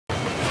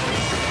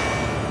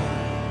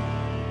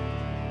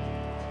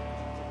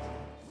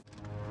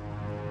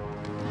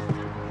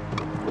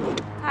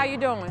How you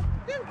doing?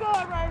 This girl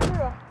right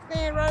here,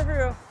 stand right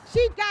here.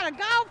 She got a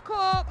golf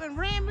club and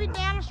ran me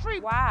down the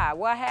street. Why?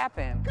 What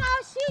happened?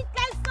 Cause she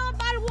got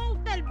somebody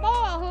wants that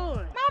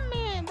boyhood. My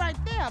man right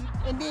there.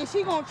 And then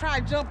she gonna try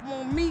to jump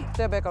on me.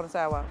 Step back on the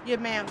sidewalk. Yeah,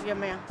 ma'am, yeah,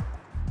 ma'am.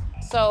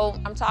 So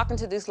I'm talking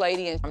to this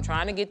lady and I'm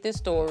trying to get this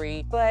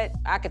story, but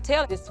I could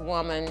tell this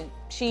woman,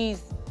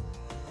 she's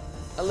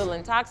a little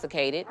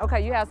intoxicated.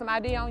 Okay, you have some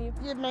ID on you?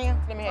 Yeah,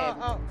 ma'am. Let me have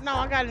it. No,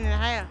 I got it in the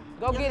house.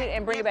 Go get it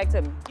and bring it back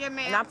to me. Yeah,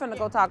 ma'am. And I'm finna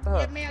go talk to her.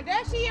 Yeah, ma'am.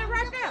 There she is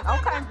right there.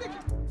 Okay.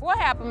 What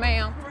happened,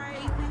 ma'am?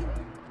 Crazy.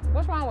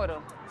 What's wrong with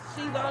her?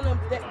 She's on them,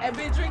 and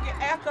been drinking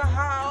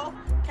alcohol.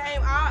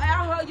 Came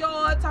out her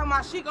yard talking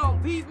about she gonna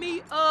beat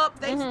me up.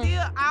 They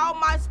steal all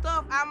my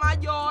stuff out my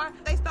yard.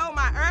 They stole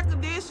my air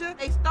conditioner.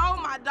 They stole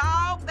my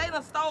dog. They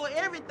done stole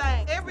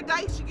everything. Every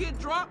day she get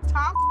drunk,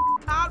 talk,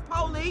 call the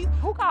police.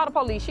 Who called the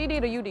police? She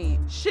did or you did?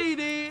 She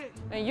did.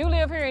 And you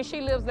live here and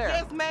she lives there?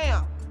 Yes,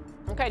 ma'am.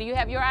 Okay, do you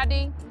have your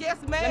ID?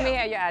 Yes, ma'am. Let me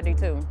have your ID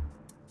too.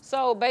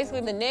 So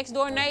basically the next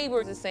door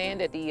neighbors is saying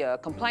that the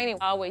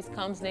complainant always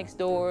comes next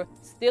door,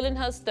 stealing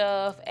her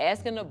stuff,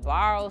 asking to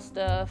borrow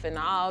stuff and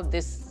all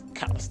this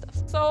kind of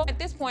stuff. So at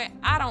this point,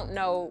 I don't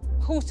know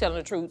who's telling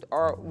the truth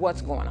or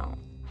what's going on.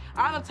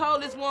 I done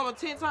told this woman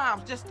 10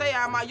 times, just stay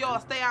out of my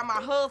yard, stay out of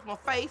my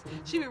husband's face.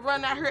 She be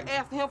running out here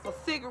asking him for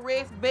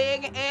cigarettes,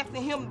 begging,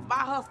 asking him to buy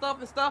her stuff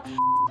and stuff. You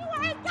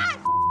ain't got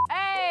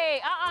Hey,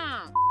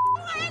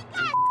 You ain't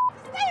got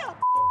still.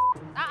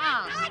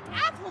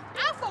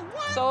 I for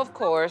one. So of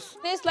course,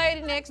 this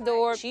lady next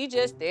door, she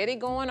just steady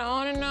going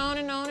on and on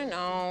and on and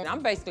on.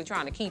 I'm basically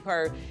trying to keep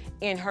her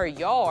in her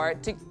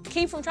yard to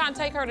keep from trying to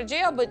take her to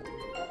jail, but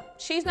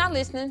she's not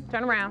listening.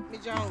 Turn around.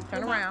 Ms. Jones,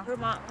 Turn around.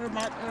 Turn around.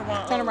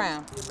 Yeah,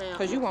 ma'am.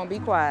 Because you won't be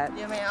quiet.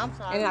 Yeah, ma'am, I'm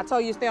sorry. And I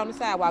told you to stay on the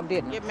sidewalk,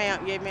 didn't I? Yeah,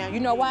 ma'am, yeah, ma'am. You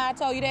know why I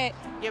told you that?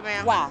 Yeah,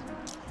 ma'am. Why?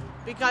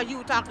 Because you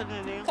were talking to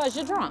them. Because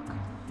you're drunk.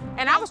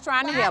 And I was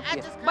trying to help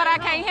you, but I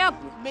can't help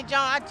you. Ms. Jones,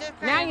 I just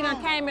came Now you done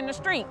home. came in the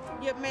street.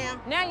 Yeah,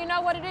 ma'am. Now you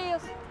know what it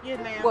is? Yeah,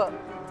 ma'am. What?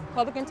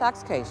 Public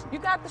intoxication. You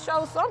got to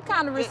show some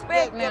kind of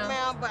respect yeah, now.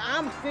 ma'am, but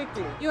I'm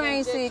sickly. You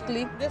ain't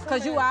sickly,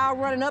 because you all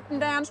running up and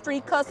down the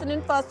street, cussing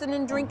and fussing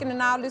and drinking and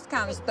all this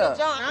kind of stuff.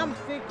 John, I'm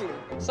sickly.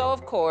 So,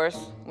 of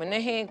course, when the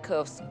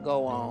handcuffs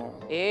go on,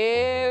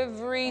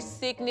 every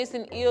sickness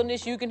and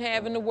illness you can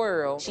have in the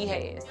world, she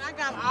has. I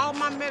got all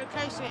my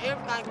medication,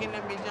 everything in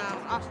there, Ms.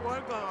 Jones. I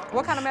swear to God.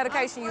 What kind of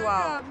medication you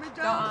on?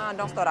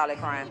 Don't start all that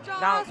crying.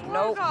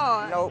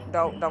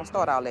 Don't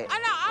start all that.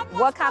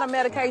 What kind of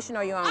medication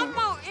are you on? I'm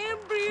on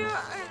Embryo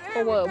and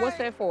For what? What's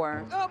that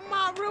for?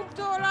 My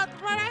rheumatoid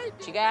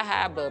arthritis. She got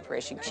high blood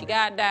pressure. She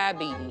got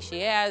diabetes.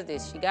 She has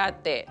this. She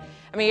got that.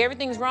 I mean,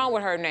 everything's wrong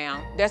with her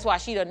now. That's why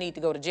she doesn't need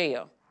to go to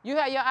jail. You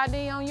have your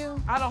ID on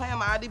you? I don't have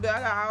my ID, but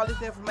I got all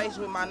this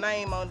information with my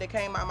name on that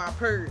came out of my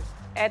purse.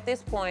 At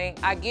this point,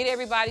 I get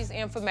everybody's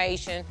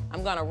information.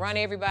 I'm gonna run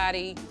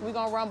everybody. We're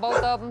gonna run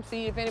both of them,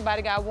 see if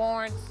anybody got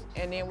warrants,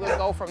 and then we'll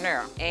go from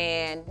there.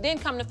 And then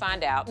come to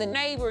find out, the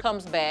neighbor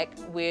comes back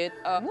with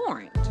a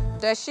warrant.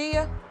 That's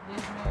Shia? Yes,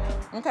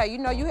 ma'am. Okay, you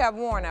know you have a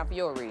warrant out for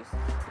your arrest.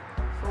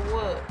 For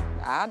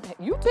what?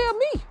 You tell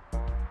me.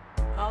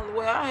 Only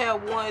way I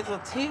have one is a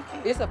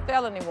ticket. It's a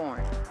felony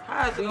warrant.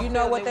 How is it Do you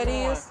know what that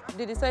is?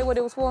 Did it say what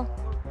it was for?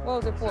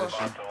 What was it for?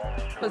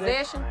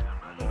 Possession?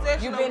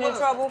 You been in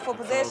trouble for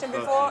possession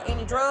before?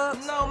 Any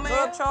drugs? No, ma'am.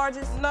 Drug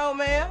charges? No,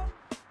 ma'am.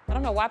 I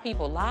don't know why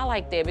people lie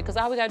like that, because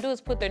all we gotta do is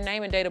put their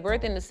name and date of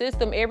birth in the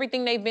system.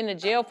 Everything they've been to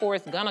jail for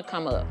is gonna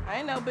come up. I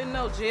ain't never been in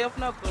no jail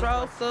for no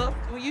control stuff.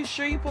 Were you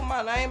sure you put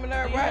my name in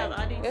there,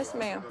 right? Yes,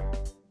 ma'am.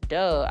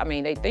 Duh. I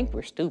mean, they think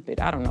we're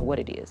stupid. I don't know what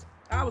it is.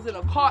 I was in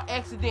a car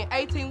accident.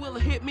 18-wheeler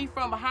hit me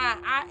from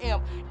behind. I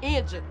am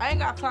injured. I ain't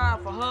got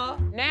time for her.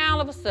 Now,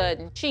 all of a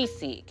sudden, she's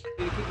sick.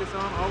 Do you keep this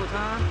on all the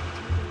time?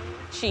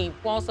 She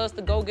wants us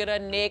to go get her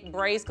neck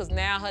brace because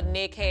now her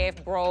neck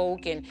half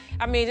broke. And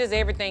I mean, just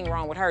everything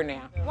wrong with her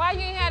now. Why you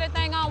ain't had that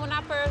thing on when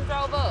I first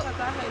drove up?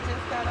 Because I had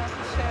just got out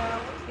the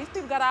shower. These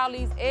people got all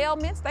these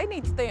ailments. They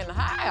need to stay in the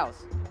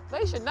house.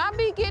 They should not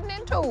be getting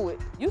into it.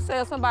 You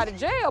sell somebody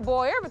jail,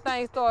 boy,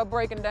 everything start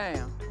breaking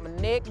down. My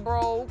neck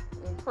broke,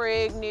 I'm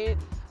pregnant,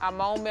 I'm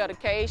on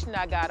medication,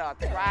 I got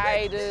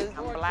arthritis,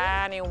 I'm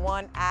blind in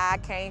one eye,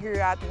 can't hear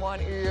out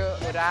one ear,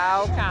 with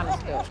all kind of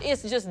stuff.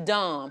 It's just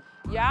dumb.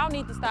 Y'all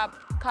need to stop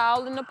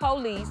calling the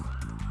police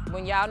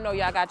when y'all know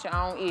y'all got your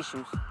own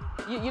issues.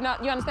 You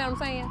understand what I'm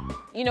saying?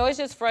 You know, it's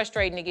just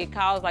frustrating to get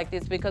calls like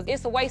this because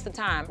it's a waste of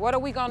time. What are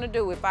we gonna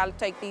do if I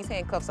take these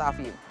handcuffs off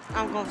you?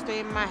 I'm gonna stay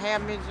in my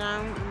habit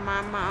zone,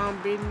 mind my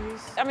own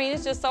business. I mean,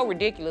 it's just so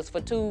ridiculous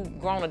for two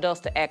grown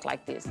adults to act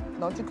like this.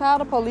 Don't you call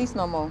the police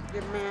no more.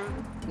 Yeah,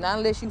 ma'am. Not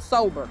unless you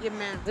sober. Yeah,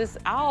 ma'am. This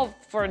all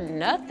for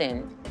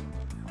nothing.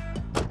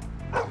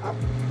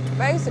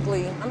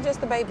 Basically, I'm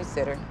just a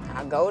babysitter.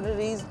 I go to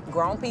these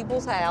grown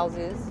people's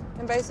houses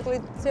and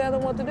basically tell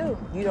them what to do.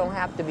 You don't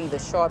have to be the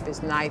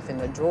sharpest knife in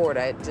the drawer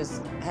to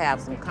just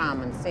have some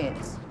common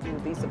sense.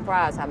 You'd be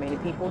surprised how many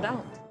people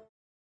don't.